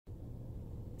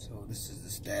So this is the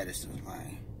status of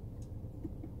my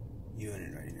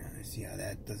unit right now. See how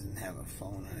that doesn't have a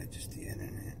phone on it, just the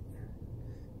internet.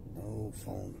 No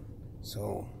phone.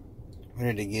 So I'm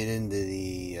ready to get into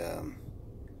the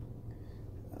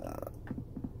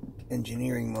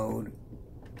engineering mode.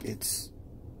 It's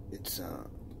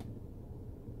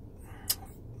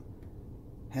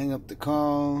hang up the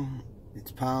call.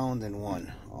 It's pound and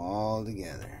 1 all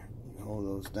together. You hold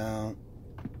those down,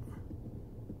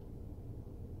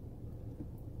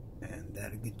 and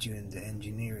that'll get you into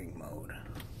engineering mode.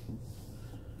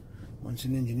 Once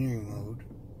in engineering mode,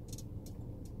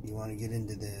 you want to get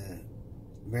into the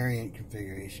variant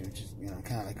configuration, which is,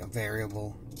 kind of like a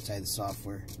variable inside the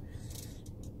software.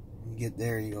 You get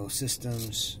there, you go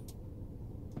systems,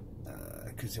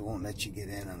 because it won't let you get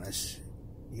in unless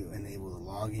you enable the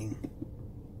logging.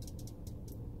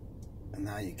 And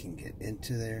now you can get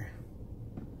into there,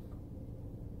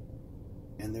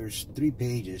 and there's 3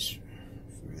 pages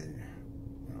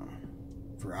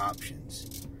for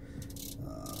options.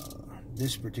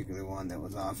 This particular one that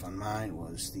was off on mine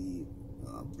was the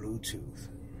Bluetooth.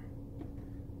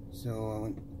 So I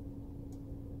went,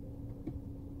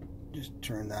 just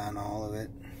turned on all of it,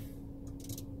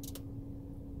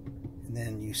 and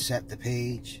then you set the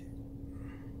page.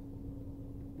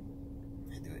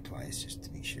 I do it twice just to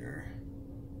be sure.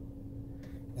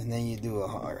 And then you do a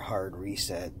hard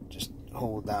reset. Just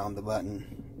hold down the button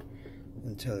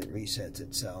until it resets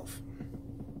itself.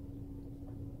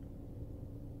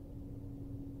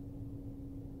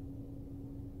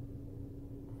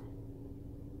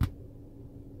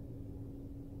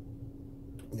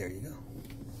 There you go.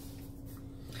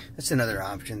 That's another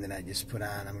option that I just put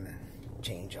on. I'm going to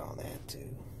change all that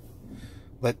too.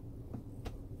 But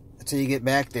until you get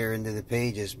back there into the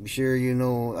pages, be sure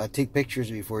take pictures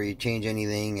before you change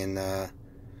anything, and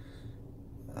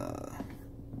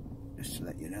just to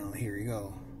let you know, here you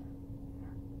go.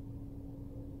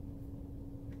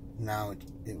 Now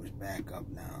it was back up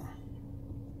now.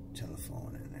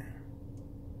 Telephone in there.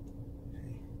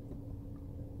 See?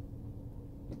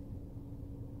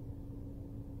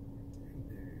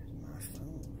 There's my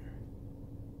phone.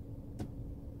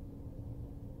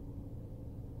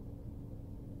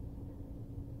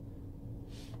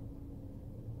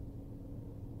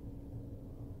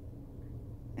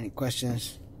 Any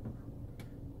questions?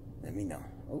 Let me know.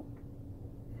 Oh,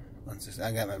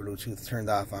 I got my Bluetooth turned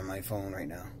off on my phone right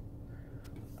now.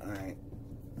 All right.